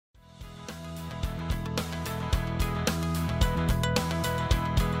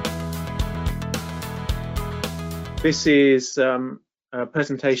This is a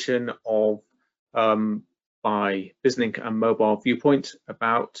presentation of by BizLink and Mobile Viewpoint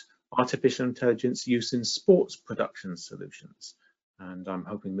about artificial intelligence use in sports production solutions. And I'm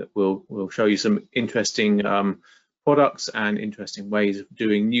hoping that we'll show you some interesting products and interesting ways of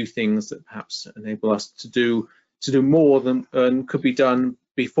doing new things that perhaps enable us to do more than could be done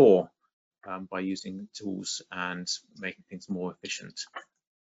before by using tools and making things more efficient.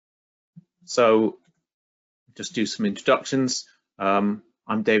 So just do some introductions. I'm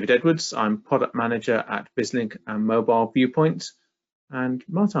David Edwards. I'm product manager at BizLink and Mobile Viewpoint. And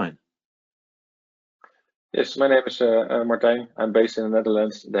Martijn. Yes, my name is Martijn. I'm based in the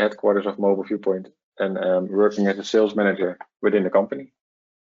Netherlands, the headquarters of Mobile Viewpoint, and working as a sales manager within the company.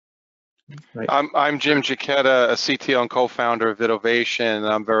 Right. I'm Jim Giacchetta, a CTO and co-founder of Vidovation, and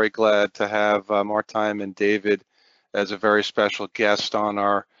I'm very glad to have Martijn and David as a very special guest on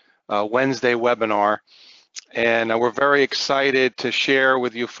our Wednesday webinar. And we're very excited to share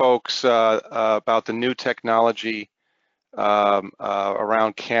with you folks about the new technology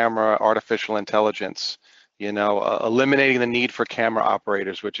around camera artificial intelligence, eliminating the need for camera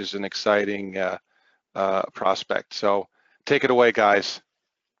operators, which is an exciting prospect. So take it away, guys.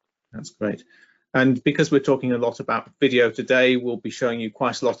 That's great. And because we're talking a lot about video today, we'll be showing you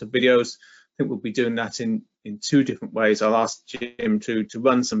quite a lot of videos. I think we'll be doing that in two different ways. I'll ask Jim to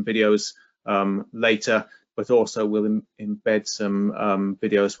run some videos later, but also we'll embed some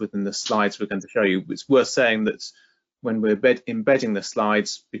videos within the slides we're going to show you. It's worth saying that when we're embedding the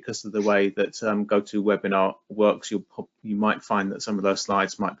slides, because of the way that GoToWebinar works, you might find that some of those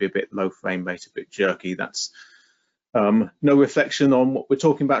slides might be a bit low frame rate, a bit jerky. That's no reflection on what we're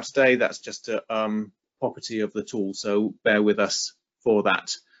talking about today. That's just a property of the tool, so bear with us for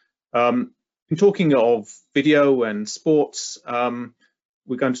that. In talking of video and sports,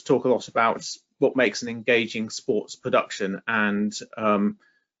 we're going to talk a lot about what makes an engaging sports production and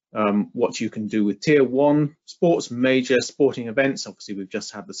what you can do with tier one sports, major sporting events. Obviously, we've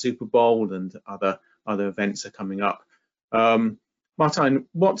just had the Super Bowl and other events are coming up. Martijn,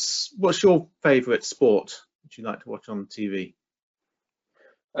 what's your favorite sport that you like to watch on TV?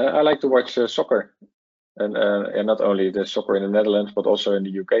 I like to watch soccer, and not only the soccer in the Netherlands, but also in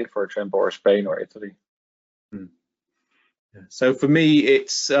the UK, for example, or Spain or Italy. Yeah. So for me,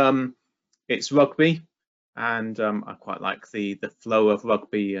 it's rugby, and I quite like the flow of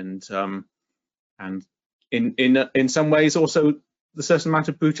rugby, and in some ways also the certain amount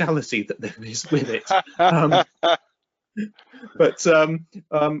of brutality that there is with it. But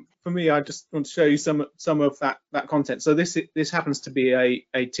for me, I just want to show you some of that content. So this happens to be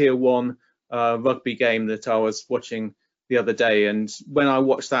a tier one rugby game that I was watching the other day, and when I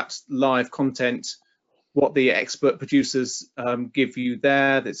watched that live content, what the expert producers give you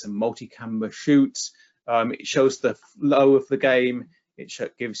there's a multi-camera shoot. It shows the flow of the game. It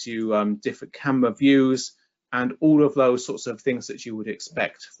gives you different camera views and all of those sorts of things that you would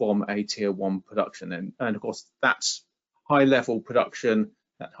expect from a tier one production. And of course, that's high level production,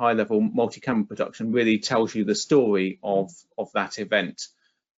 that high level multi-camera production really tells you the story of that event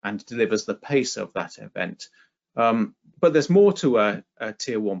and delivers the pace of that event. But there's more to a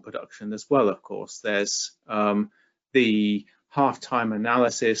tier one production as well, of course. There's the halftime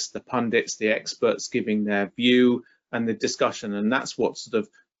analysis, the pundits, the experts giving their view and the discussion, and that's what sort of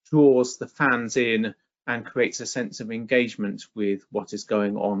draws the fans in and creates a sense of engagement with what is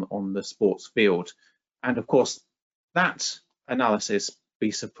going on the sports field. And of course, that analysis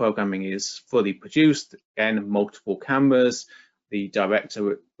piece of programming is fully produced, again, multiple cameras, the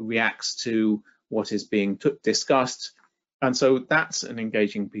director reacts to what is being discussed, and so that's an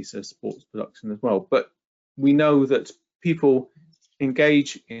engaging piece of sports production as well. But we know that people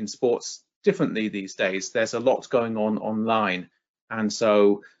engage in sports differently these days. There's a lot going on online, and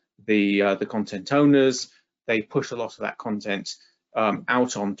so the content owners, they push a lot of that content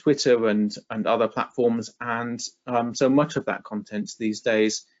out on Twitter and other platforms, and so much of that content these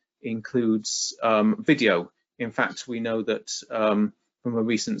days includes video. In fact, we know that from a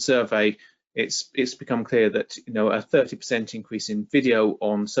recent survey, it's become clear that a 30% increase in video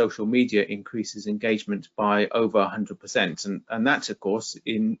on social media increases engagement by over 100%, and that, of course,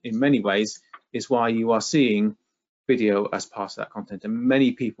 in many ways is why you are seeing video as part of that content. And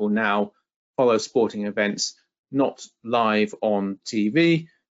many people now follow sporting events not live on TV,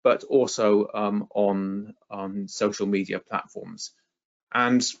 but also on social media platforms.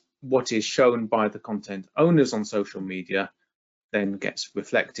 And what is shown by the content owners on social media then gets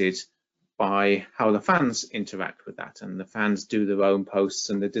reflected by how the fans interact with that, and the fans do their own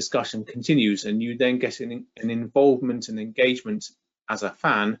posts and the discussion continues, and you then get an involvement and engagement as a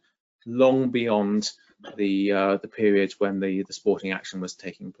fan long beyond the period when the sporting action was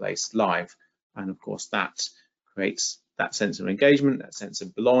taking place live. And of course, that creates that sense of engagement, that sense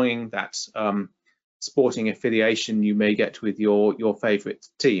of belonging, that sporting affiliation you may get with your favorite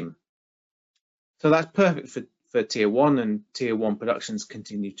team. So that's perfect for Tier 1, and Tier 1 productions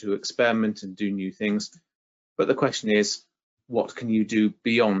continue to experiment and do new things. But the question is, what can you do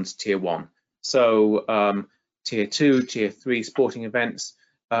beyond Tier 1? So Tier 2, Tier 3 sporting events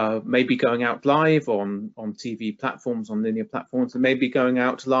may be going out live on TV platforms, on linear platforms, and maybe going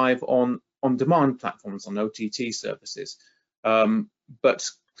out live on demand platforms, on OTT services. But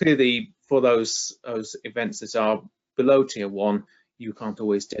clearly, for those events that are below Tier 1, you can't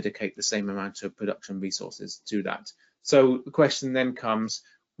always dedicate the same amount of production resources to that. So the question then comes,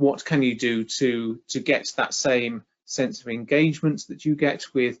 what can you do to get that same sense of engagement that you get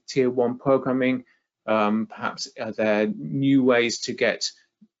with Tier 1 programming? Perhaps are there new ways to get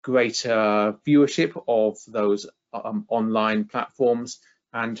greater viewership of those online platforms?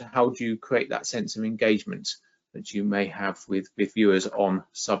 And how do you create that sense of engagement that you may have with viewers on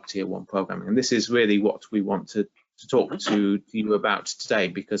sub-Tier 1 programming? And this is really what we want to talk to you about today,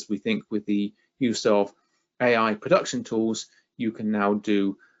 because we think with the use of AI production tools, you can now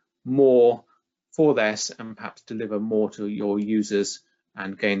do more for less and perhaps deliver more to your users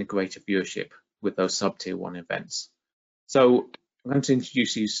and gain a greater viewership with those sub-Tier 1 events. So I'm going to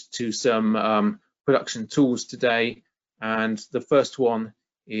introduce you to some production tools today, and the first one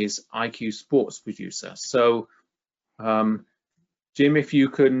is IQ Sports Producer. So Jim, if you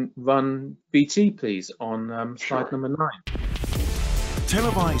can run BT, please, on slide number 9.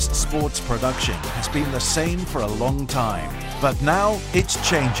 Televised sports production has been the same for a long time, but now it's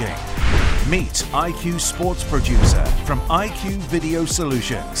changing. Meet IQ Sports Producer from IQ Video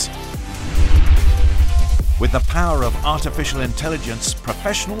Solutions. With the power of artificial intelligence,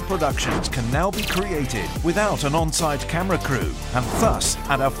 professional productions can now be created without an on-site camera crew, and thus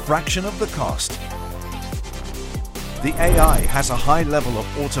at a fraction of the cost. The AI has a high level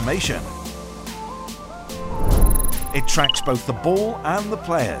of automation. It tracks both the ball and the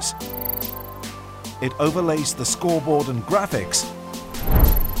players. It overlays the scoreboard and graphics,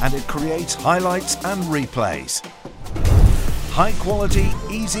 and it creates highlights and replays. High quality,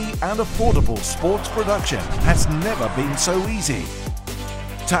 easy and affordable sports production has never been so easy.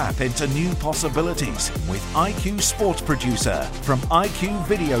 Tap into new possibilities with IQ Sports Producer from IQ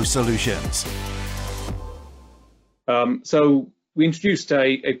Video Solutions. So we introduced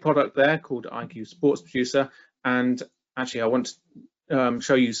a product there called IQ Sports Producer, and actually I want to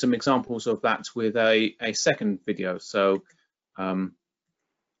show you some examples of that with a second video. So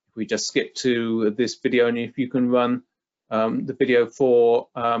if we just skip to this video, and if you can run the video for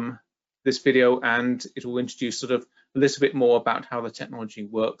this video, and it will introduce sort of a little bit more about how the technology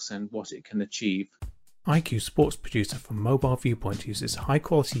works and what it can achieve. IQ Sports Producer from Mobile Viewpoint uses high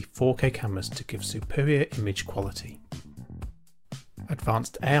quality 4K cameras to give superior image quality.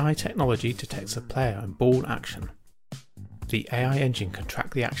 Advanced AI technology detects a player and ball action. The AI engine can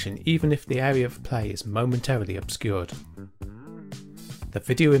track the action even if the area of play is momentarily obscured. The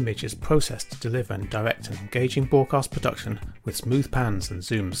video image is processed to deliver and direct an engaging broadcast production with smooth pans and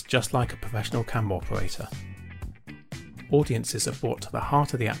zooms just like a professional camera operator. Audiences are brought to the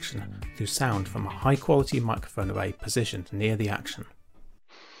heart of the action through sound from a high-quality microphone array positioned near the action.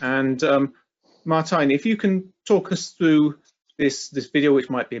 And Martijn, if you can talk us through this video, which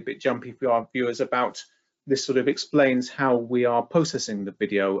might be a bit jumpy for our viewers, about this sort of explains how we are processing the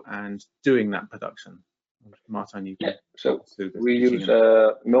video and doing that production. Martijn, you can so we use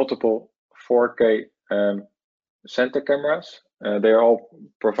multiple 4K center cameras. They are all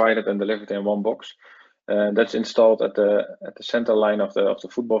provided and delivered in one box. That's installed at the center line of the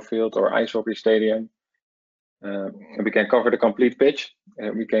football field or ice hockey stadium. We can cover the complete pitch.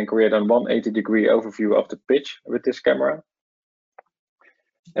 We can create a 180-degree overview of the pitch with this camera.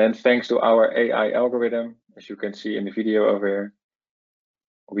 And thanks to our AI algorithm, as you can see in the video over here,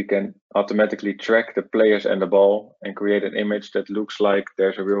 we can automatically track the players and the ball and create an image that looks like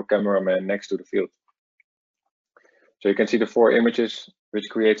there's a real cameraman next to the field. So you can see the 4 images, which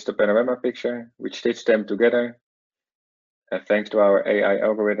creates the panorama picture. We stitch them together. And thanks to our AI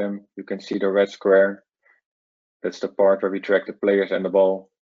algorithm, you can see the red square. That's the part where we track the players and the ball.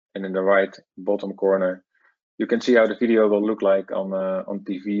 And in the right bottom corner, you can see how the video will look like on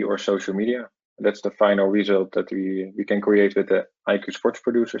TV or social media. That's the final result that we can create with the IQ Sports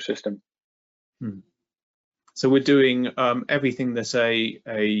Producer system. So we're doing everything that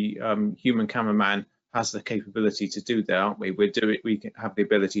a human cameraman has the capability to do there, aren't we? We have the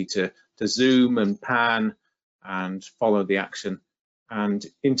ability to zoom and pan and follow the action, And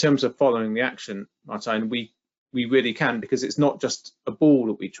in terms of following the action, Martijn, we really can, because it's not just a ball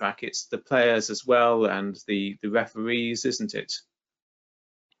that we track, it's the players as well and the referees, isn't it?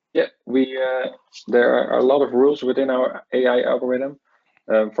 Yeah, there are a lot of rules within our AI algorithm.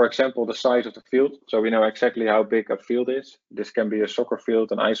 For example, the size of the field. So we know exactly how big a field is. This can be a soccer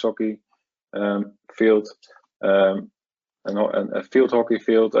field, an ice hockey field, a field hockey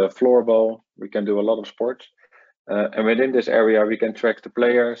field, a floorball. We can do a lot of sports. And within this area, we can track the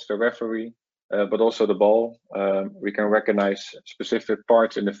players, the referee, but also the ball. We can recognize specific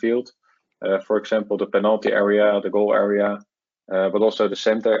parts in the field. For example, the penalty area, the goal area, but also the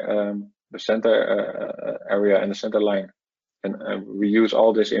center area and the center line. And we use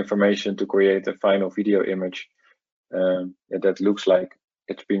all this information to create a final video image that looks like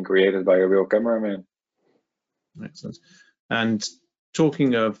it's been created by a real cameraman. Excellent. And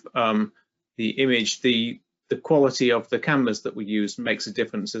talking of the image, the quality of the cameras that we use makes a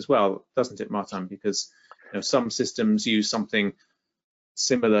difference as well, doesn't it, Martijn? Because some systems use something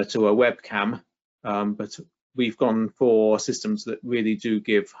similar to a webcam, but we've gone for systems that really do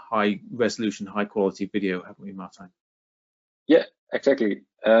give high resolution, high quality video, haven't we, Martijn? Yeah, exactly.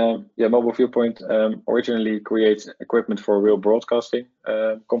 Mobile Viewpoint originally creates equipment for real broadcasting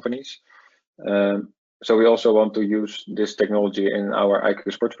companies. So we also want to use this technology in our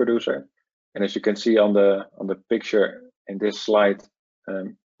IQ Sports Producer. And as you can see on the picture in this slide,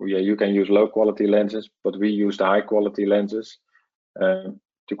 you can use low quality lenses, but we use the high quality lenses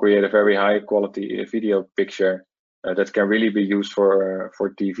to create a very high quality video picture that can really be used for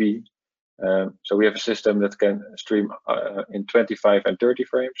TV. So we have a system that can stream in 25 and 30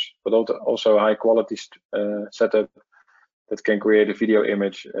 frames, but also a high quality setup that can create a video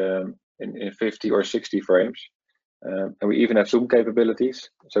image in 50 or 60 frames. And we even have zoom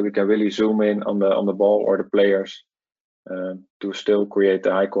capabilities, so we can really zoom in on the ball or the players to still create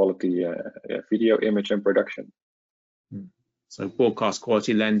the high quality video image and production. So broadcast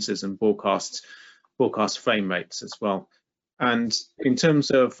quality lenses and broadcast frame rates as well. And in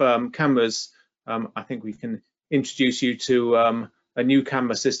terms of cameras, I think we can introduce you to a new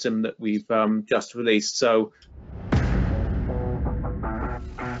camera system that we've just released. So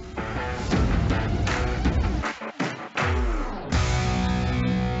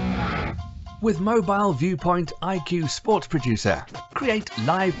with Mobile Viewpoint IQ Sports Producer, create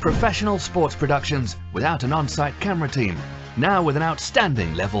live professional sports productions without an on-site camera team, now with an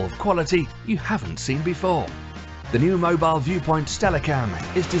outstanding level of quality you haven't seen before. The new Mobile Viewpoint Stellacam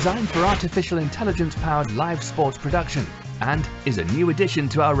is designed for artificial intelligence-powered live sports production and is a new addition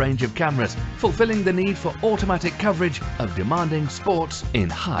to our range of cameras, fulfilling the need for automatic coverage of demanding sports in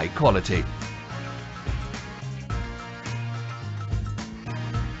high quality.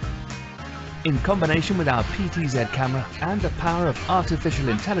 In combination with our PTZ camera and the power of artificial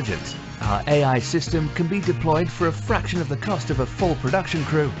intelligence, our AI system can be deployed for a fraction of the cost of a full production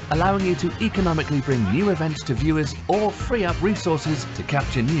crew, allowing you to economically bring new events to viewers or free up resources to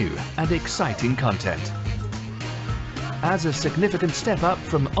capture new and exciting content. As a significant step up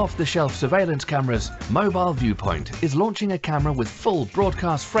from off-the-shelf surveillance cameras, Mobile Viewpoint is launching a camera with full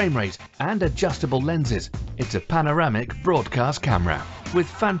broadcast frame rate and adjustable lenses. It's a panoramic broadcast camera with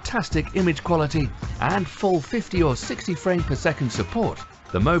fantastic image quality and full 50 or 60 frame per second support.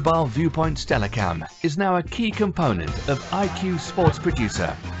 The Mobile Viewpoint Stellacam is now a key component of IQ Sports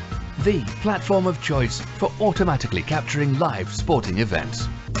Producer, the platform of choice for automatically capturing live sporting events.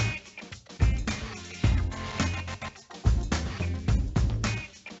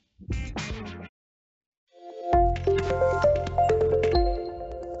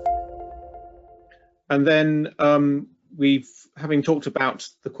 And then having talked about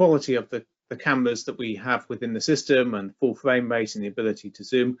the quality of the cameras that we have within the system and full frame rate and the ability to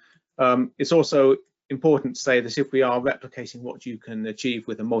zoom, it's also important to say that if we are replicating what you can achieve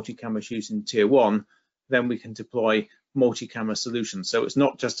with a multi-camera shoot in Tier 1, then we can deploy multi-camera solutions. So it's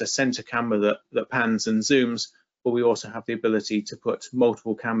not just a center camera that pans and zooms, but we also have the ability to put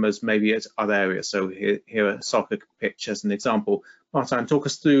multiple cameras maybe at other areas. So here a soccer pitch as an example. Martijn, talk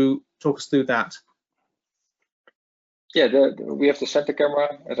us through that. Yeah, we have the center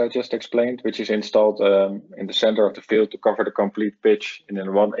camera, as I just explained, which is installed in the center of the field to cover the complete pitch in a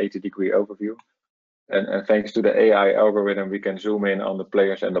 180-degree overview. And thanks to the AI algorithm, we can zoom in on the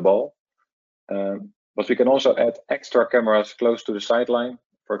players and the ball. But we can also add extra cameras close to the sideline,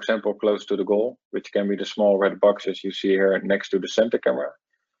 for example, close to the goal, which can be the small red boxes you see here next to the center camera.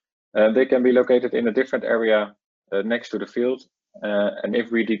 They can be located in a different area next to the field. And if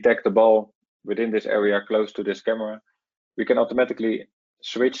we detect the ball within this area close to this camera, we can automatically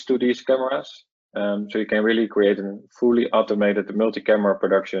switch to these cameras So you can really create a fully automated multi-camera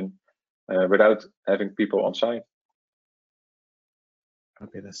production without having people on site.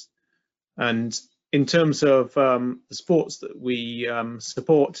 Fabulous. And in terms of the sports that we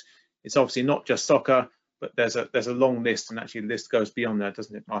support, it's obviously not just soccer, but there's a long list, and actually the list goes beyond that,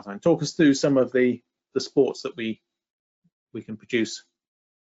 doesn't it, Martijn? Talk us through some of the sports that we can produce.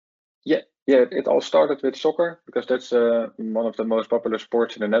 Yeah, it all started with soccer because that's one of the most popular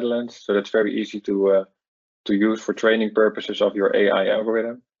sports in the Netherlands. So that's very easy to use for training purposes of your AI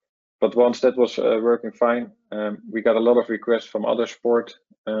algorithm. But once that was working fine, we got a lot of requests from other sport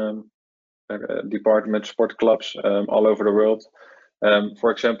departments, sport clubs all over the world. For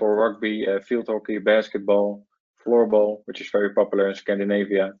example, rugby, field hockey, basketball, floorball, which is very popular in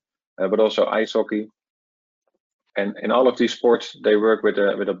Scandinavia, but also ice hockey. And in all of these sports, they work with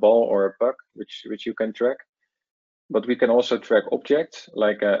a ball or a puck, which you can track. But we can also track objects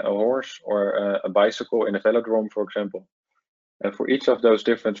like a horse or a bicycle in a velodrome, for example. And for each of those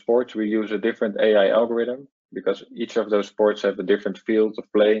different sports, we use a different AI algorithm because each of those sports have a different field of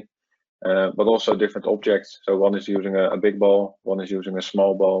play, but also different objects. So one is using a big ball, one is using a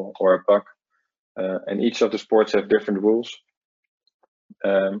small ball or a puck. And each of the sports have different rules,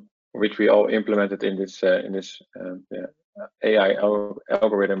 which we all implemented in this AI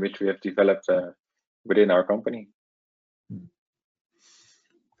algorithm, which we have developed within our company.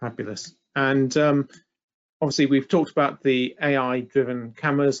 Fabulous. And obviously we've talked about the AI-driven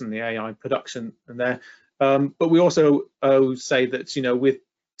cameras and the AI production in there, but we also say that, you know, with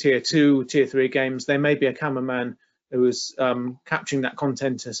tier 2, tier 3 games, there may be a cameraman who is capturing that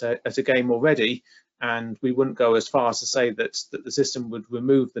content as a game already, and we wouldn't go as far as to say that the system would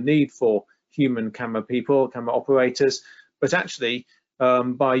remove the need for human camera people, camera operators, but actually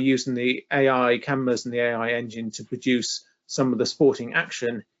by using the AI cameras and the AI engine to produce some of the sporting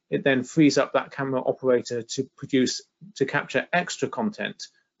action, it then frees up that camera operator to capture extra content.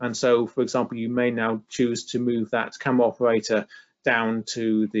 And so, for example, you may now choose to move that camera operator down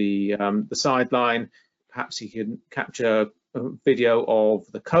to the sideline. Perhaps he can capture a video of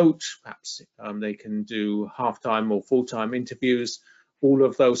the coach. Perhaps they can do half-time or full-time interviews. All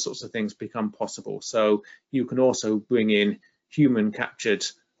of those sorts of things become possible. So you can also bring in human captured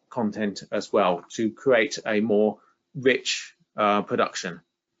content as well to create a more rich production.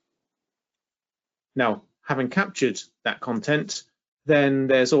 Now, having captured that content, then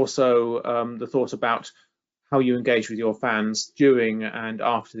there's also the thought about how you engage with your fans during and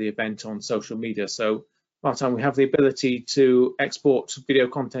after the event on social media. So, Martijn, we have the ability to export video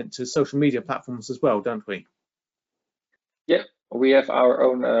content to social media platforms as well, don't we? Yeah, we have our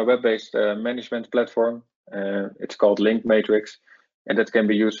own web-based management platform. It's called Linkmatrix, and that can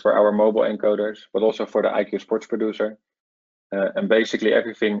be used for our mobile encoders, but also for the IQ Sports Producer. And basically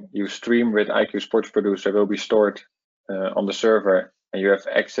everything you stream with IQ Sports Producer will be stored on the server, and you have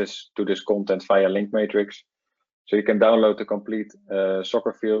access to this content via Linkmatrix. So you can download the complete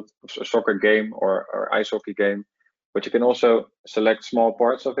soccer game or ice hockey game, but you can also select small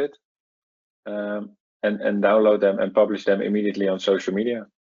parts of it and download them and publish them immediately on social media.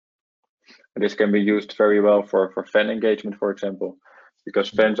 And this can be used very well for fan engagement, for example, because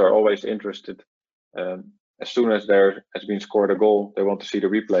fans are always interested. As soon as there has been scored a goal, they want to see the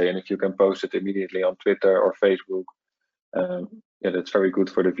replay, and if you can post it immediately on Twitter or Facebook, yeah, that's very good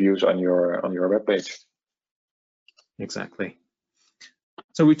for the views on your webpage. Exactly.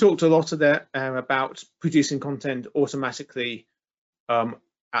 So we talked a lot there about producing content automatically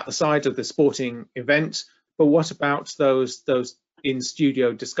at the side of the sporting event, but what about those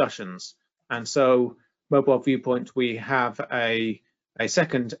in-studio discussions? And so Mobile Viewpoint, we have a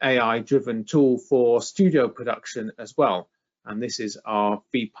second AI-driven tool for studio production as well, and this is our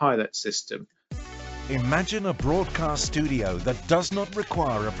vPilot system. Imagine a broadcast studio that does not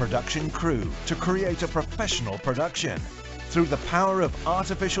require a production crew to create a professional production. Through the power of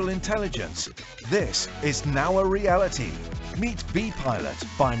artificial intelligence, this is now a reality. Meet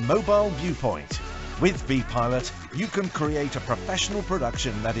vPilot by Mobile Viewpoint. With vPilot, you can create a professional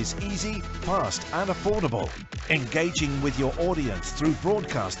production that is easy, fast, and affordable. Engaging with your audience through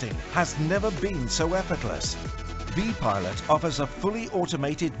broadcasting has never been so effortless. vPilot offers a fully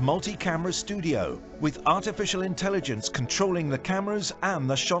automated multi-camera studio with artificial intelligence controlling the cameras and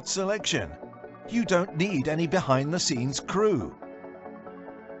the shot selection. You don't need any behind-the-scenes crew.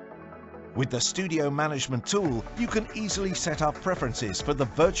 With the studio management tool, you can easily set up preferences for the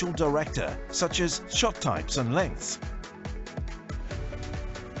virtual director, such as shot types and lengths.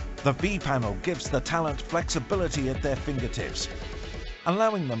 The vPanel gives the talent flexibility at their fingertips,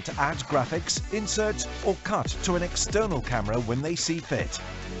 allowing them to add graphics, insert, or cut to an external camera when they see fit.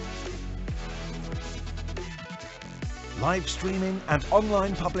 Live streaming and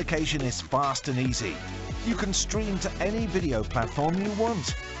online publication is fast and easy. You can stream to any video platform you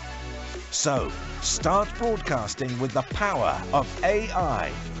want. So, start broadcasting with the power of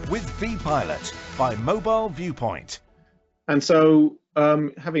AI with vPilot by Mobile Viewpoint. And so,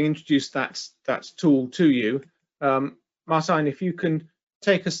 having introduced that tool to you, Martijn, if you can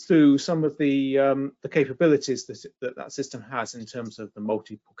take us through some of the capabilities that system has in terms of the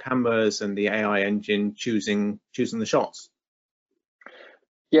multiple cameras and the AI engine choosing the shots.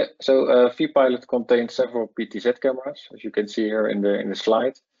 Yeah, so vPilot contains several PTZ cameras, as you can see here in the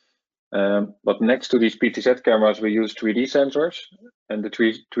slide. But next to these PTZ cameras, we use 3D sensors, and the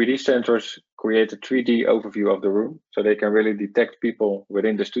 3D sensors create a 3D overview of the room, so they can really detect people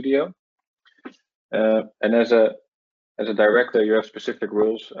within the studio. And as a director, you have specific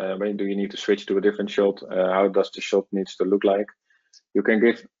rules. When do you need to switch to a different shot? How does the shot needs to look like? You can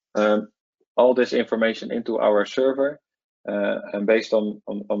give all this information into our server, and based on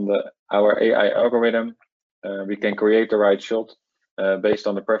our AI algorithm, we can create the right shot based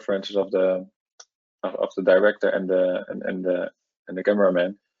on the preferences of the director and the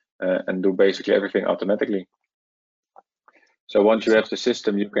cameraman, and do basically everything automatically. So once you have the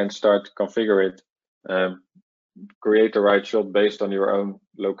system, you can start to configure it. Create the right shot based on your own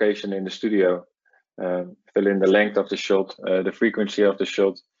location in the studio, fill in the length of the shot, the frequency of the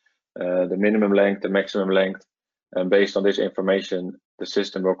shot, the minimum length, the maximum length, and based on this information, the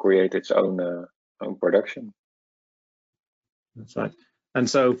system will create its own production. That's right. And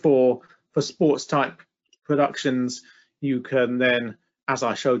so for sports type productions, you can then, as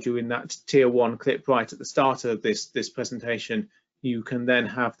I showed you in that tier 1 clip right at the start of this presentation, you can then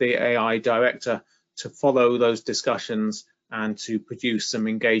have the AI director to follow those discussions and to produce some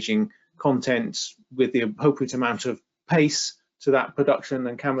engaging content with the appropriate amount of pace to that production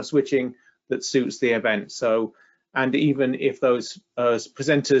and camera switching that suits the event. So, and even if those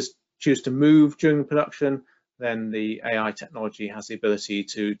presenters choose to move during the production, then the AI technology has the ability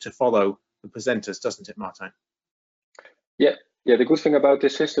to follow the presenters, doesn't it, Martijn? Yeah, the good thing about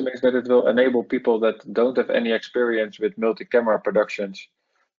this system is that it will enable people that don't have any experience with multi-camera productions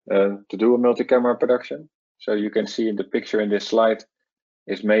to do a multi-camera production. So you can see in the picture in this slide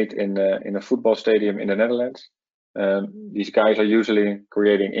is made in a football stadium in the Netherlands. These guys are usually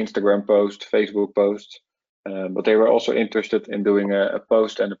creating Instagram posts, Facebook posts, but they were also interested in doing a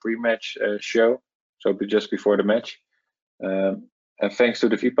post and a pre-match show, so just before the match. And thanks to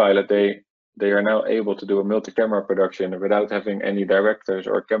the vPilot, they are now able to do a multi-camera production without having any directors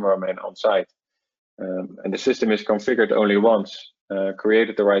or cameramen on site. And the system is configured only once,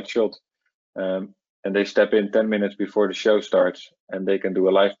 created the right shot, and they step in 10 minutes before the show starts, and they can do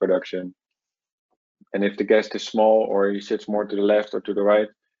a live production. And if the guest is small or he sits more to the left or to the right,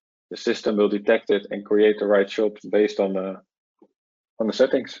 the system will detect it and create the right shot based on the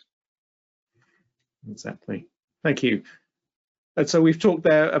settings. Exactly. Thank you. And so we've talked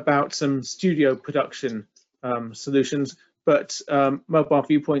there about some studio production solutions, but Mobile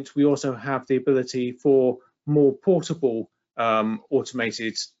Viewpoint, we also have the ability for more portable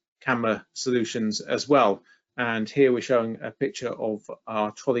automated camera solutions as well. And here we're showing a picture of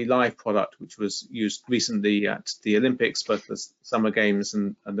our Trolley Live product, which was used recently at the Olympics, both the Summer Games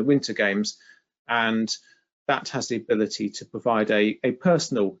and the Winter Games. And that has the ability to provide a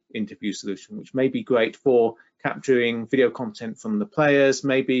personal interview solution, which may be great for capturing video content from the players,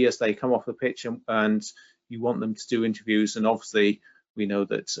 maybe as they come off the pitch and you want them to do interviews. And obviously, we know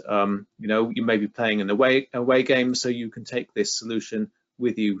that you may be playing an away game, so you can take this solution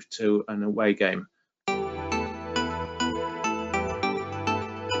with you to an away game.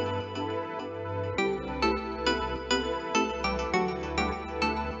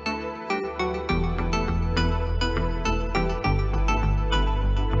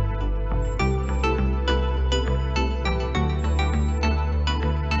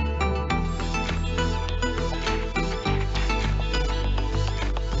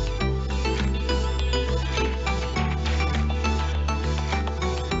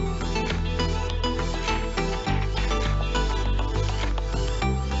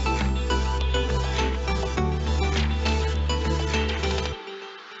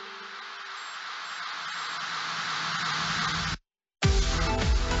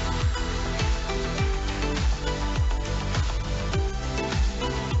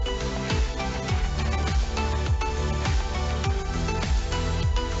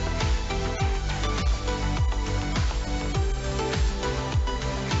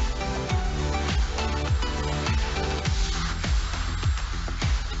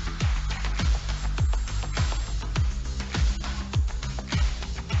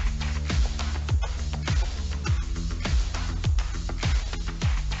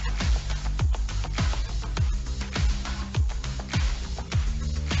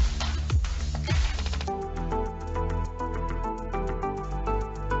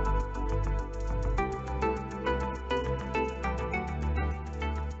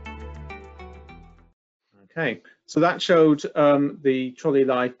 Okay, so that showed the Trolley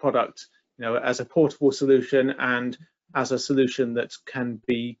Live product, as a portable solution and as a solution that can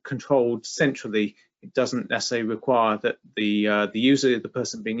be controlled centrally. It doesn't necessarily require that the user, the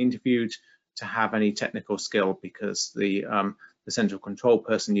person being interviewed, to have any technical skill, because the central control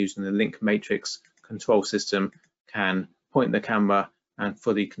person using the Link Matrix control system can point the camera and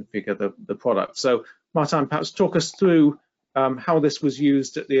fully configure the product. So Martijn, perhaps talk us through how this was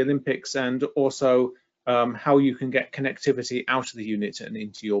used at the Olympics, and also how you can get connectivity out of the unit and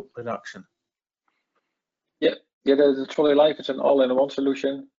into your production. Yeah, the Trolley Live is an all-in-one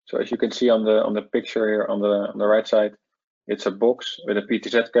solution. So as you can see on the picture here on the right side, it's a box with a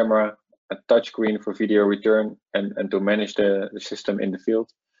PTZ camera, a touchscreen for video return, and to manage the system in the field,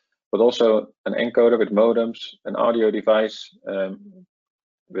 but also an encoder with modems, an audio device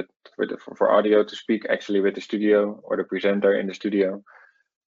for audio to speak actually with the studio or the presenter in the studio.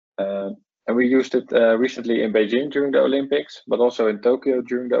 And we used it recently in Beijing during the Olympics, but also in Tokyo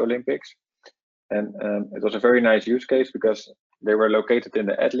during the Olympics. And it was a very nice use case because they were located in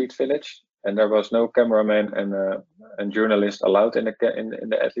the athlete village, and there was no cameraman and journalist allowed in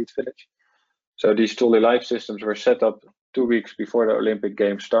the athlete village. So these Trolley Live systems were set up 2 weeks before the Olympic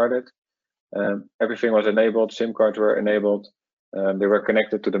Games started. Everything was enabled, SIM cards were enabled, they were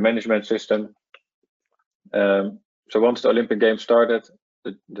connected to the management system. So once the Olympic Games started,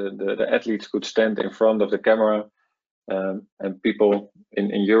 the athletes could stand in front of the camera, and people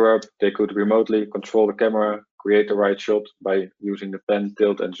in Europe, they could remotely control the camera, create the right shot by using the pan,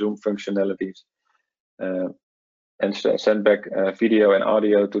 tilt, and zoom functionalities, and send back video and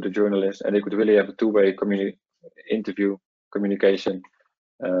audio to the journalist, and they could really have a two-way interview communication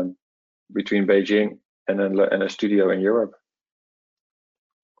between Beijing and a studio in Europe.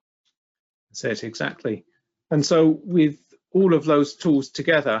 That's it, exactly. And so with all of those tools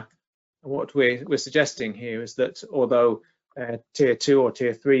together, what we're suggesting here is that although a tier 2 or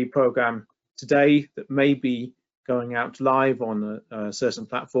tier 3 program today that may be going out live on a certain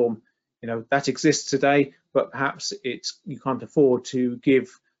platform, that exists today, but perhaps you can't afford to give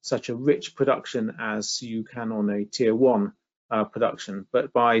such a rich production as you can on a tier 1 production.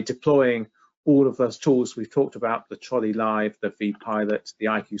 But by deploying all of those tools we've talked about, the Trolley Live, the vPilot, the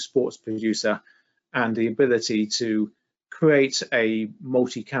IQ Sports Producer, and the ability to create a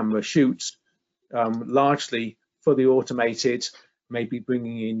multi-camera shoot, largely fully automated, maybe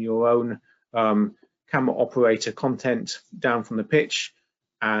bringing in your own camera operator content down from the pitch,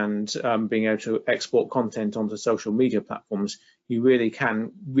 and being able to export content onto social media platforms, you really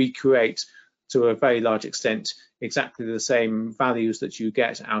can recreate to a very large extent exactly the same values that you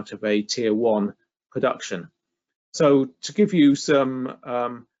get out of a tier 1 production. So to give you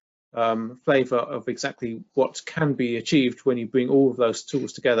some flavor of exactly what can be achieved when you bring all of those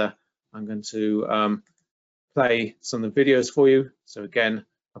tools together, I'm going to play some of the videos for you. So again,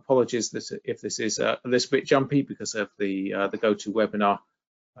 apologies if this is a little bit jumpy because of the GoToWebinar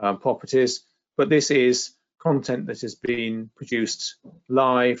properties, but this is content that has been produced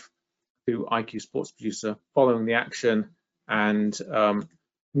live through IQ Sports Producer, following the action, and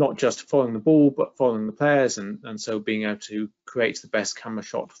not just following the ball, but following the players, and so being able to create the best camera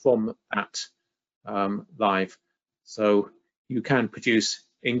shot from that live. So you can produce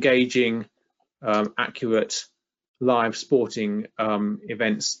engaging, accurate live sporting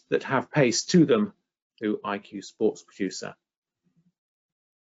events that have pace to them through IQ Sports Producer.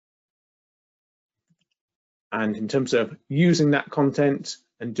 And in terms of using that content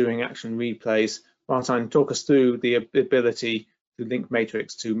and doing action replays, Martijn, talk us through the ability through Link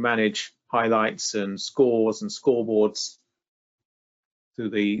Matrix to manage highlights and scores and scoreboards through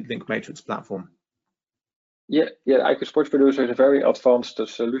the Link Matrix platform. Yeah, IQ Sports Producer is a very advanced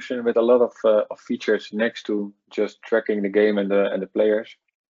solution with a lot of features next to just tracking the game and the players.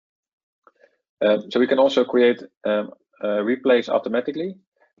 So we can also create replays automatically.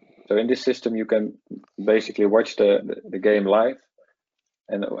 So in this system, you can basically watch the game live,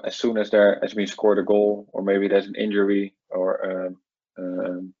 and as soon as there has been scored a goal, or maybe there's an injury, or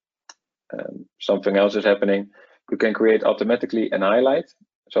something else is happening, you can create automatically an highlight.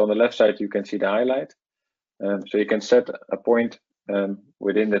 So on the left side, you can see the highlight. So you can set a point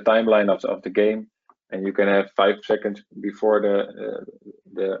within the timeline of the game, and you can have 5 seconds before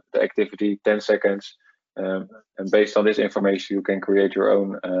the activity, 10 seconds. And based on this information, you can create your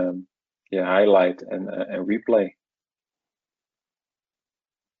own highlight and replay.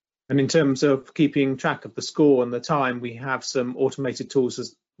 And in terms of keeping track of the score and the time, we have some automated tools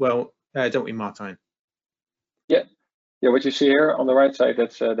as well, don't we, Martijn? Yeah. What you see here on the right side,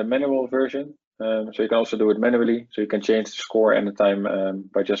 that's the manual version. So you can also do it manually. So you can change the score and the time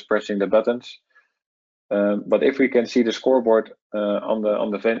by just pressing the buttons. But if we can see the scoreboard in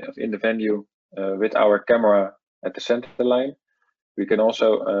the venue with our camera at the center line, we can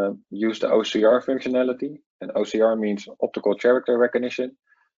also use the OCR functionality. And OCR means optical character recognition,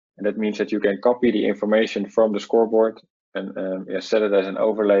 and that means that you can copy the information from the scoreboard and set it as an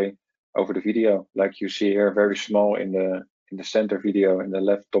overlay over the video, like you see here, very small in the center video in the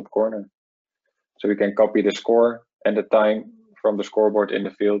left top corner. So we can copy the score and the time from the scoreboard in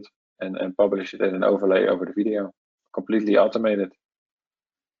the field and publish it as an overlay over the video, completely automated.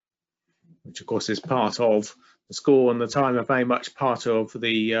 Which of course is part of the score and the time are very much part of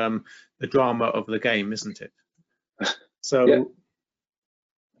the drama of the game, isn't it? So, yeah.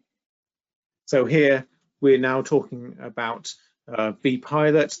 So here we're now talking about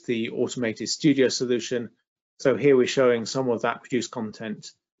vPilot, the automated studio solution. So here we're showing some of that produced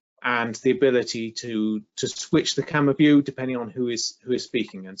content and the ability to switch the camera view depending on who is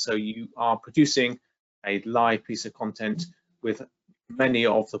speaking. And so you are producing a live piece of content with many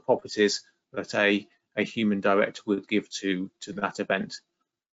of the properties that a human director would give to that event.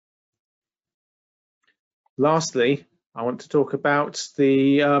 Lastly, I want to talk about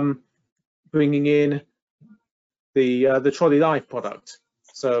the bringing in the Trolley Live product.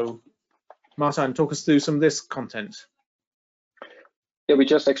 So Martijn, talk us through some of this content. Yeah, we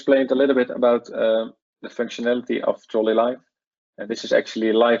just explained a little bit about the functionality of Trolley Live. And this is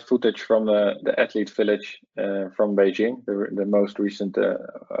actually live footage from the Athlete Village from Beijing, the most recent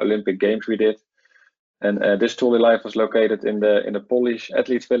Olympic Games we did. And this Trolley Live was located in the Polish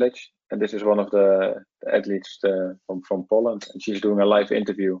Athlete Village. And this is one of the athletes from Poland. And she's doing a live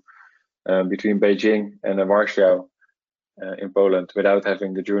interview between Beijing and Warsaw in Poland without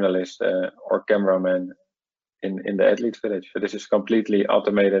having the journalist or cameraman in the Athlete Village. So this is completely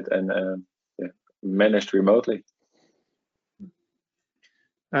automated and managed remotely.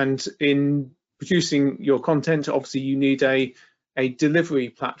 And in producing your content, obviously you need a delivery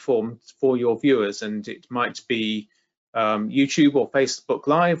platform for your viewers, and it might be YouTube or Facebook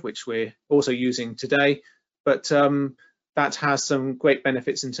Live, which we're also using today, but that has some great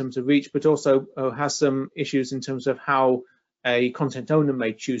benefits in terms of reach, but also has some issues in terms of how a content owner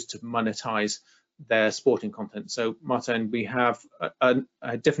may choose to monetize their sporting content. So Martijn, we have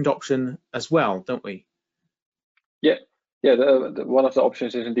a different option as well, don't we? Yeah. Yeah, one of the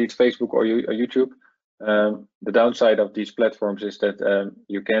options is indeed Facebook or YouTube. The downside of these platforms is that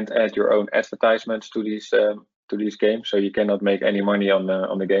you can't add your own advertisements to these games, so you cannot make any money on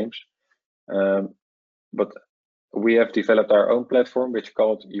the games. But we have developed our own platform, which is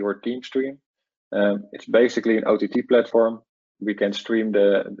called Your Team Stream. It's basically an OTT platform. We can stream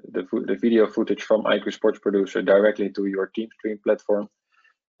the video footage from IQ Sports Producer directly to Your Team Stream platform.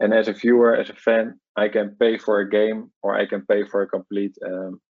 And as a viewer, as a fan, I can pay for a game, or I can pay for a complete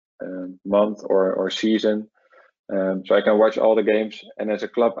month or season. So I can watch all the games, and as a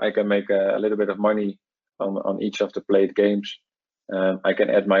club, I can make a little bit of money on each of the played games. I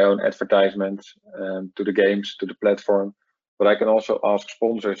can add my own advertisements to the games, to the platform, but I can also ask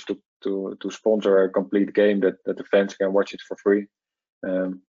sponsors to sponsor a complete game that the fans can watch it for free.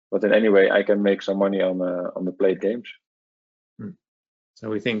 But in any way, I can make some money on the played games. So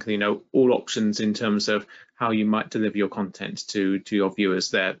we think, all options in terms of how you might deliver your content to your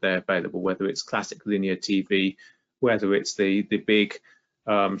viewers, they're available, whether it's classic linear TV, whether it's the big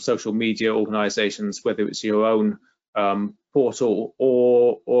social media organizations, whether it's your own portal,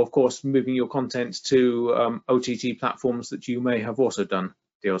 or of course moving your content to OTT platforms that you may have also done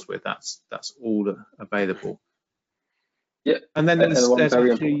deals with. That's all available. Yeah, and then there's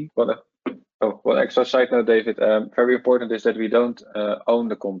actually. One extra side note, David. Very important is that we don't own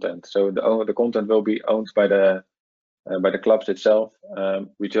the content. So the content will be owned by the clubs itself.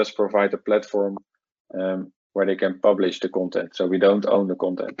 We just provide a platform where they can publish the content. So we don't own the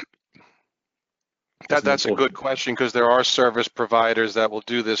content. That's a good question, because there are service providers that will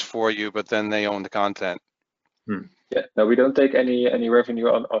do this for you, but then they own the content. Yeah, no, we don't take any revenue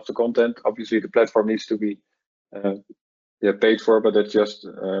of the content. Obviously, the platform needs to be paid for, but it just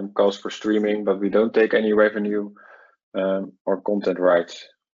calls for streaming, but we don't take any revenue or content rights.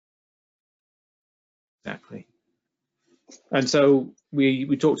 Exactly. And so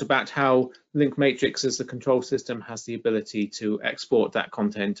we talked about how LinkMatrix as the control system has the ability to export that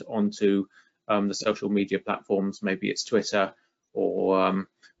content onto the social media platforms. Maybe it's Twitter or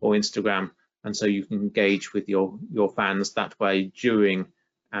Instagram, and so you can engage with your fans that way during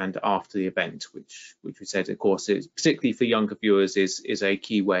and after the event, which we said, of course, is particularly for younger viewers is a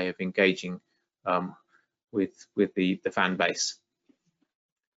key way of engaging with the fan base.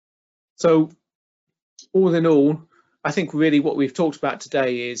 So all in all, I think really what we've talked about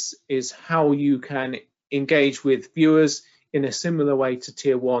today is how you can engage with viewers in a similar way to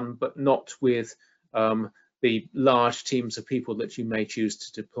Tier 1, but not with the large teams of people that you may choose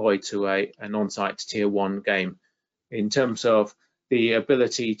to deploy to an on-site Tier 1 game. In terms of the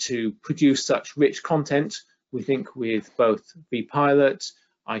ability to produce such rich content, we think with both vPilot,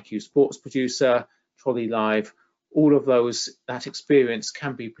 IQ Sports Producer, Trolley Live, all of that experience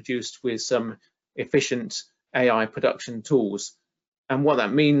can be produced with some efficient AI production tools. And what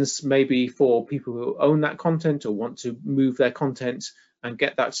that means maybe for people who own that content or want to move their content and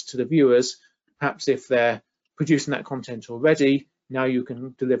get that to the viewers, perhaps if they're producing that content already, now you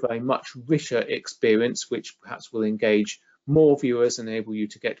can deliver a much richer experience, which perhaps will engage more viewers and enable you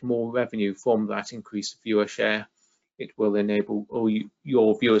to get more revenue from that increased viewer share. It will enable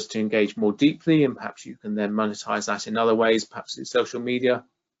your viewers to engage more deeply, and perhaps you can then monetize that in other ways, perhaps in social media.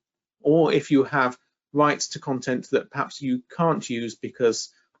 Or if you have rights to content that perhaps you can't use because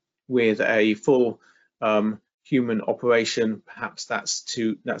with a full human operation, perhaps that's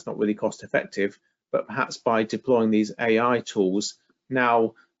not really cost effective, but perhaps by deploying these AI tools,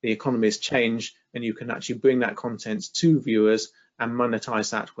 now the economies change and you can actually bring that content to viewers and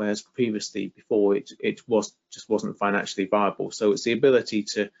monetize that, whereas previously before it just wasn't financially viable. So it's the ability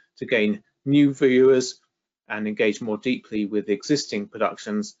to gain new viewers and engage more deeply with existing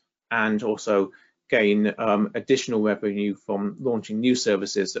productions, and also gain additional revenue from launching new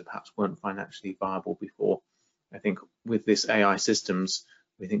services that perhaps weren't financially viable before. I think with this AI systems,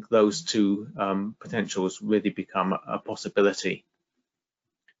 we think those two potentials really become a possibility.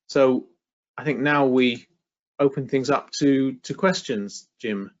 So I think now we open things up to questions,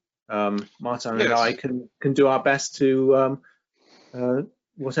 Jim. Martin and I can do our best to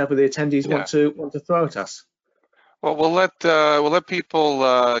whatever the attendees want to throw at us. Well, we'll let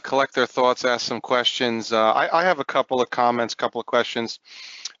people collect their thoughts, ask some questions. I have a couple of comments, couple of questions.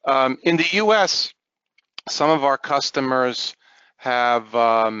 In the U.S., some of our customers have,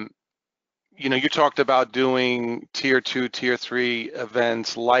 you talked about doing Tier 2, Tier 3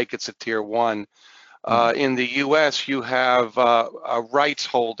 events like it's a Tier 1. In the U.S., you have rights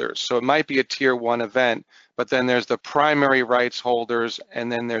holders. So it might be a Tier 1 event, but then there's the primary rights holders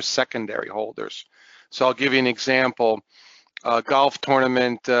and then there's secondary holders. So I'll give you an example. A golf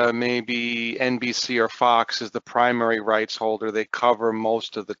tournament, maybe NBC or Fox is the primary rights holder. They cover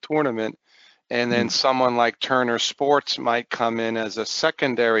most of the tournament. And then someone like Turner Sports might come in as a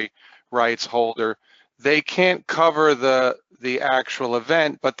secondary rights holder. They can't cover the actual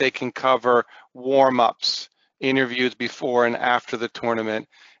event, but they can cover warm-ups, interviews before and after the tournament.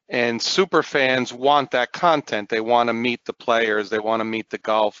 And super fans want that content. They want to meet the players. They want to meet the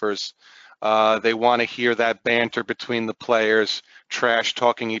golfers. They want to hear that banter between the players, trash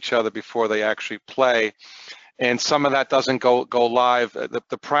talking each other before they actually play. And some of that doesn't go live.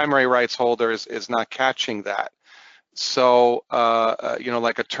 The primary rights holder is not catching that. So,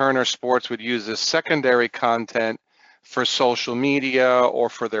 like a Turner Sports would use this secondary content for social media or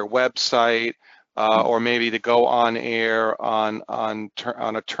for their website, or maybe to go on air on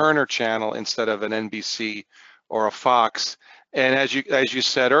a Turner channel instead of an NBC or a Fox. And as you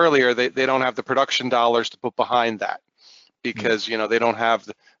said earlier, they don't have the production dollars to put behind that, because they don't have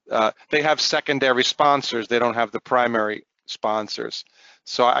they have secondary sponsors. They don't have the primary sponsors.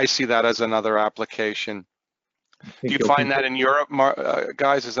 So I see that as another application. Do you find that in Europe,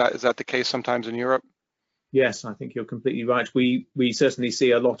 guys? Is that the case sometimes in Europe? Yes, I think you're completely right. We certainly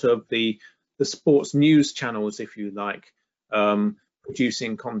see a lot of the sports news channels, if you like,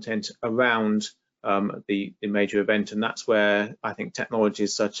 producing content around the major event, and that's where I think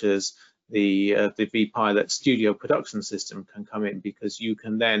technologies such as the vPilot studio production system can come in, because you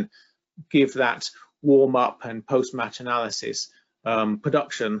can then give that warm-up and post-match analysis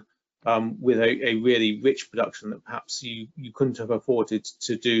production with a really rich production that perhaps you couldn't have afforded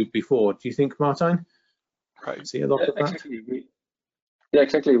to do before. Do you think, Martijn? Right. See a lot of that? Exactly.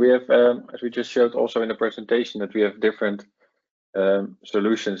 Exactly. We have, as we just showed also in the presentation, that we have different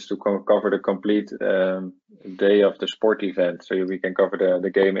solutions to cover the complete day of the sport event. So we can cover the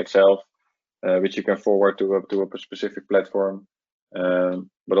game itself, which you can forward to a specific platform,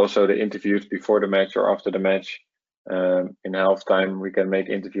 but also the interviews before the match or after the match. In halftime, we can make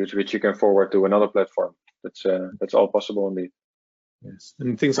interviews which you can forward to another platform. That's all possible indeed. Yes,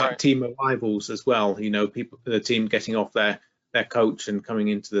 and things like team arrivals as well. The team getting off their coach and coming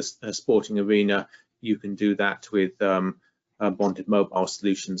into the sporting arena. You can do that with bonded mobile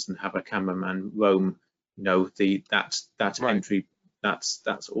solutions and have a cameraman roam. That entry.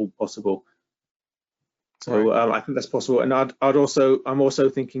 That's all possible. So I think that's possible. And I'm also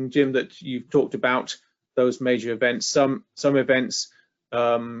thinking, Jim, that you've talked about those major events. Some events,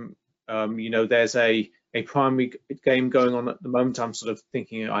 there's a primary game going on at the moment. I'm sort of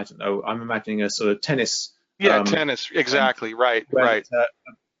thinking, I don't know, I'm imagining a sort of tennis. Yeah, tennis, exactly, right.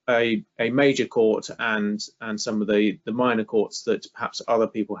 A major court and some of the minor courts that perhaps other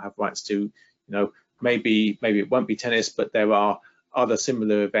people have rights to. You know, maybe it won't be tennis, but there are other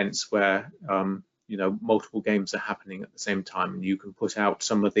similar events where you know, multiple games are happening at the same time, and you can put out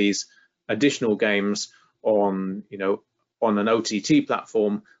some of these additional games on, you know, on an OTT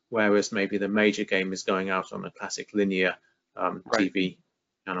platform, whereas maybe the major game is going out on a classic linear TV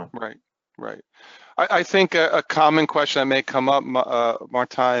channel. Right. I think a common question that may come up,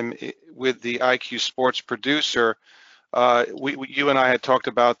 Martijn, with the IQ Sports producer, you and I had talked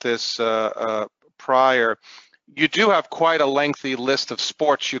about this prior. You do have quite a lengthy list of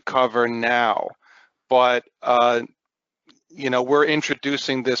sports you cover now, but you know, we're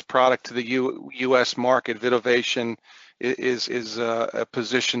introducing this product to the U.S. market. Vidovation is a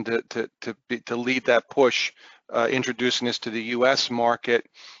position to lead that push, introducing this to the U.S. market.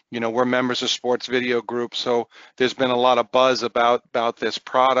 You know, we're members of Sports Video Group, so there's been a lot of buzz about this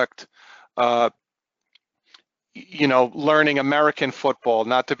product. You know, learning American football,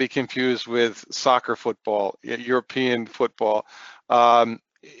 not to be confused with soccer football, European football.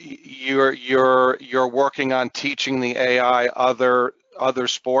 You're working on teaching the AI other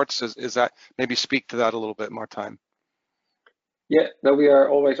sports. Is that, maybe speak to that a little bit, Martijn? Yeah, no, we are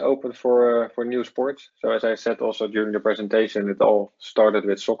always open for new sports. So as I said also during the presentation, it all started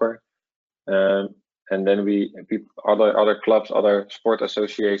with soccer, and then other clubs, other sport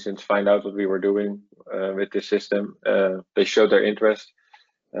associations find out what we were doing with this system. They showed their interest,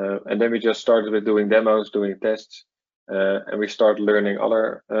 and then we just started with doing demos, doing tests, and we started learning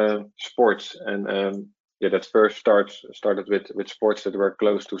other sports. And yeah, that first started with sports that were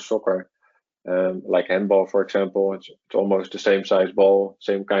close to soccer. Like handball, for example, it's almost the same size ball,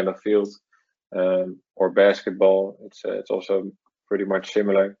 same kind of field, or basketball. It's also pretty much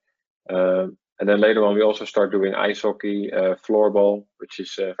similar. And then later on, we also start doing ice hockey, floorball, which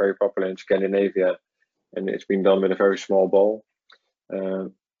is very popular in Scandinavia, and it's been done with a very small ball.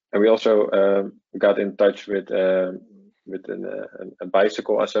 And we also got in touch with a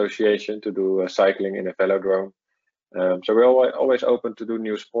bicycle association to do cycling in a velodrome. So we're always open to do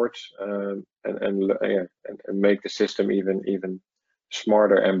new sports and make the system even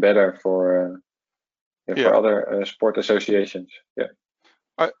smarter and better for other sport associations. Yeah.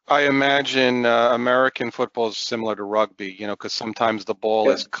 I imagine American football is similar to rugby, you know, because sometimes the ball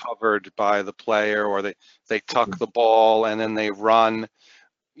is covered by the player, or they tuck the ball and then they run.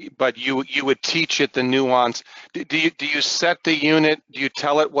 But you would teach it the nuance. Do you set the unit? Do you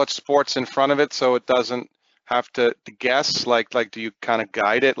tell it what sport's in front of it so it doesn't have to guess? Like do you kind of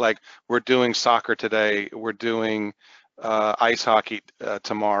guide it? Like, we're doing soccer today, we're doing ice hockey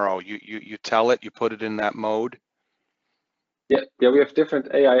tomorrow. You tell it, you put it in that mode. Yeah, we have different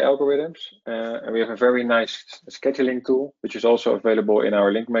AI algorithms, and we have a very nice scheduling tool, which is also available in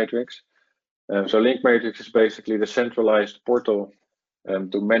our Link Matrix. So Link Matrix is basically the centralized portal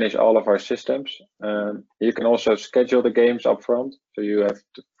to manage all of our systems. You can also schedule the games up front. So you have,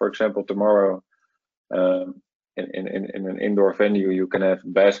 for example, tomorrow in an indoor venue, you can have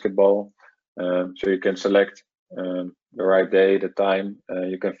basketball. So you can select the right day, the time.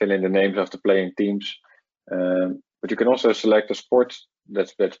 You can fill in the names of the playing teams. But you can also select the sport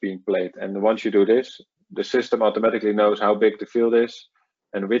that's being played. And once you do this, the system automatically knows how big the field is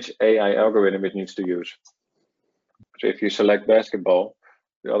and which AI algorithm it needs to use. So if you select basketball,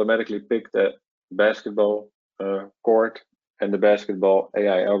 you automatically pick the basketball court and the basketball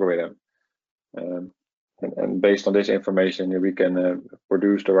AI algorithm. And based on this information, we can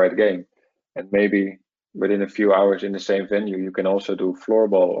produce the right game. And maybe within a few hours in the same venue, you can also do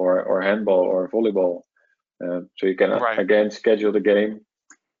floorball or handball or volleyball. So you can again schedule the game,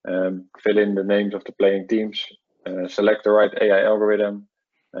 fill in the names of the playing teams, select the right AI algorithm,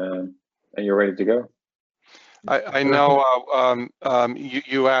 and you're ready to go. I know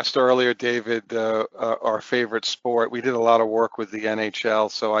you asked earlier, David, our favorite sport. We did a lot of work with the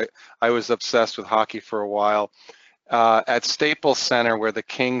NHL, so I was obsessed with hockey for a while. At Staples Center, where the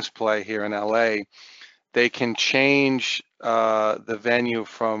Kings play here in LA, they can change the venue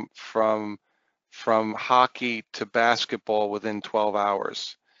from hockey to basketball within 12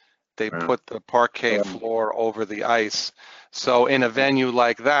 hours. They put the parquet floor over the ice. So in a venue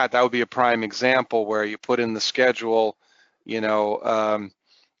like that would be a prime example where you put in the schedule, you know,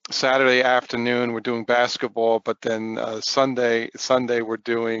 Saturday afternoon we're doing basketball, but then Sunday we're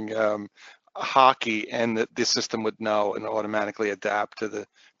doing hockey, and the system would know and automatically adapt to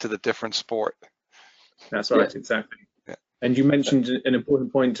the different sport. That's right, exactly. And you mentioned an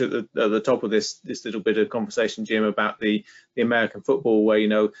important point at the top of this little bit of conversation, Jim, about the American football, where, you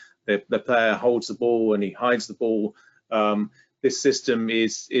know, the player holds the ball and he hides the ball. This system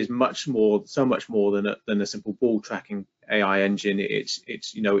is so much more than a simple ball tracking AI engine.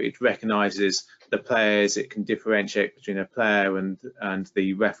 It's you know, it recognizes the players. It can differentiate between a player and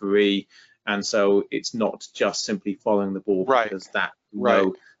the referee, and so it's not just simply following the ball, right, because that right,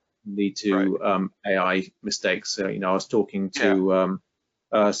 lead to AI mistakes. You know, I was talking to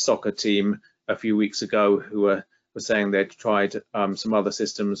a soccer team a few weeks ago who were saying they'd tried some other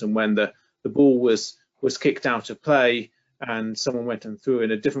systems, and when the ball was kicked out of play and someone went and threw in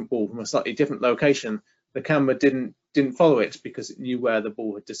a different ball from a slightly different location, the camera didn't follow it because it knew where the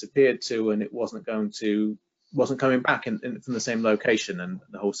ball had disappeared to, and it wasn't coming back from the same location, and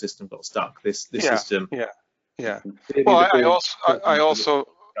the whole system got stuck. This system. Yeah. Well, I also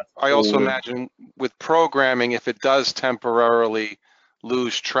imagine with programming, if it does temporarily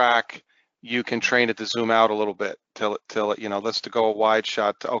lose track, you can train it to zoom out a little bit till it, you know, let's go a wide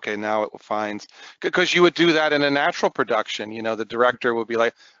shot to, okay, now it finds, because you would do that in a natural production. You know, the director would be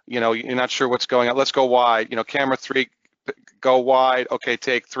like, you know, you're not sure what's going on, let's go wide, you know, camera 3, go wide, okay,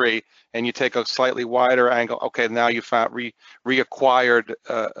 take 3, and you take a slightly wider angle, okay, now you found reacquired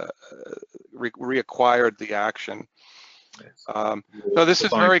the action. So this is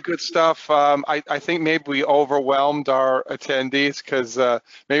very good stuff. I think maybe we overwhelmed our attendees because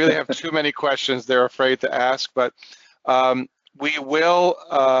maybe they have too many questions they're afraid to ask, but we will,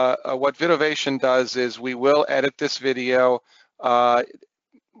 what Vidovation does is we will edit this video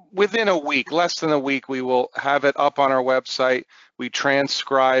within a week, less than a week. We will have it up on our website. We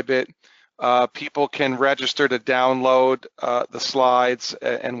transcribe it. People can register to download the slides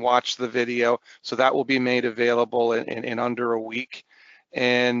and watch the video. So that will be made available in under a week.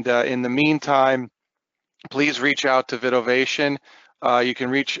 And in the meantime, please reach out to Vidovation. You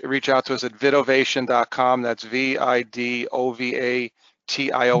can reach out to us at vidovation.com. That's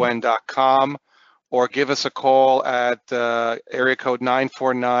VIDOVATION.com. Or give us a call at area code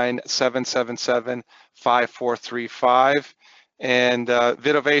 949-777-5435. And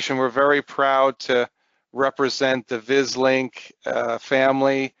Vidovation, we're very proud to represent the Vislink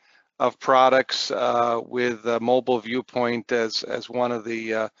family of products with Mobile Viewpoint as one of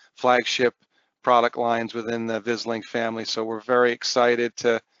the flagship product lines within the Vislink family. So we're very excited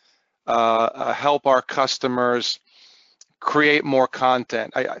to help our customers create more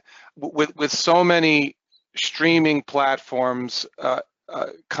content. With so many streaming platforms,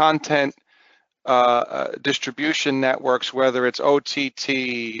 content distribution networks, whether it's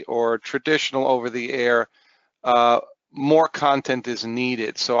OTT or traditional over the air, more content is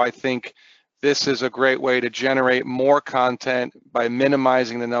needed. So I think this is a great way to generate more content by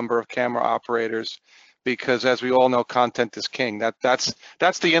minimizing the number of camera operators, because as we all know, content is king. That's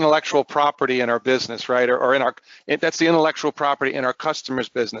the intellectual property in our business, right? That's the intellectual property in our customers'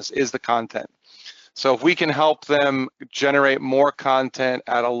 business, is the content. So if we can help them generate more content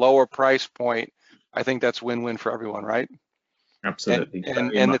at a lower price point, I think that's win-win for everyone, right? Absolutely.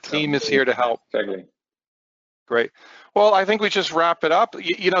 And the team is here to help. Exactly. Great. Well, I think we just wrap it up.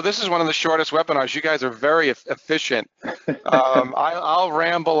 You know, this is one of the shortest webinars. You guys are very efficient. I'll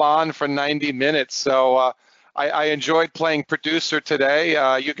ramble on for 90 minutes. So I enjoyed playing producer today.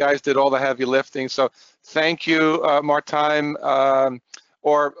 You guys did all the heavy lifting. So thank you, Martijn.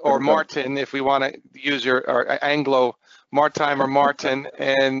 Or Martin, if we want to use your Anglo, Martijn or Martin,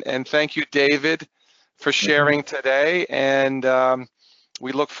 and thank you, David, for sharing today. And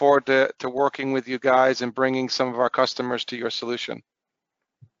we look forward to working with you guys and bringing some of our customers to your solution.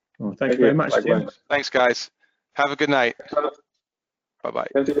 Well, thank you very much, Jim. Thanks, guys. Have a good night. Bye-bye.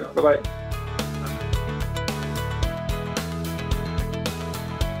 Bye-bye.